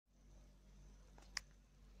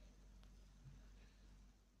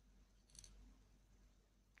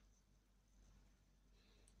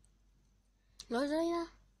Lasagna?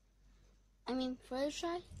 I mean, French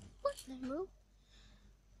fry? What the bro?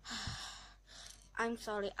 I'm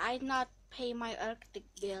sorry, I not pay my electric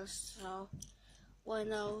bills, so well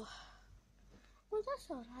no. Well, that's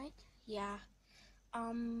alright. Yeah.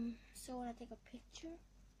 So wanna take a picture?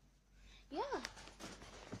 Yeah.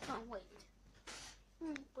 Oh wait.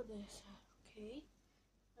 Put this. Okay.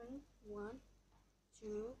 And 1,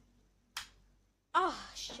 2. Oh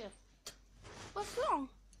shit. What's wrong?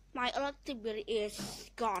 My electric bill is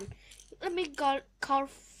gone. Let me call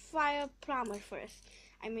fire plumber first.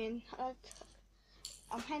 I mean,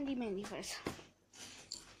 handyman first.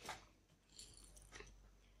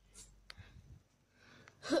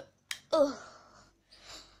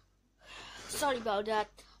 Sorry about that.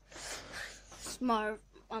 Smart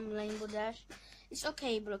rainbow dash. It's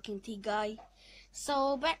okay, broken tea guy.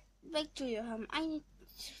 So back to you. I need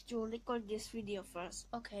to record this video first.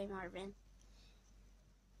 Okay, Marvin.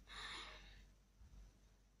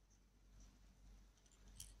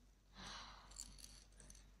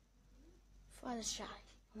 For the shy,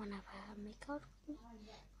 wanna make out with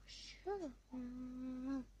me? Sure.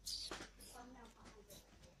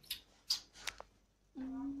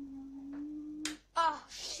 Oh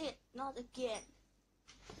shit! Not again.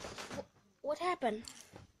 What happened?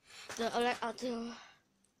 The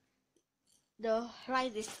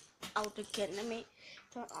light is out again. Let me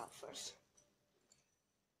turn off first.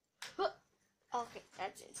 Okay,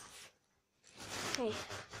 that's it. Okay,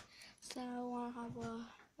 so I wanna have a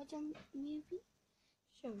movie.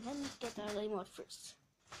 Sure, let me get the remote first.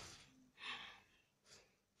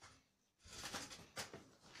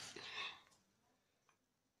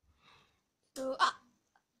 So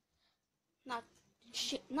not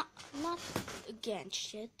shit, not again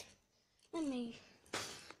shit. Let me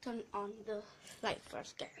turn on the light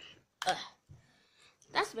first again.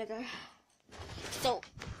 That's better. So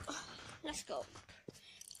let's go.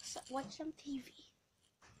 So, watch some TV.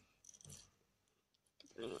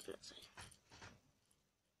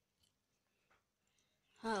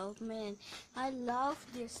 Oh man, I love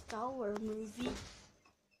this Star Wars movie.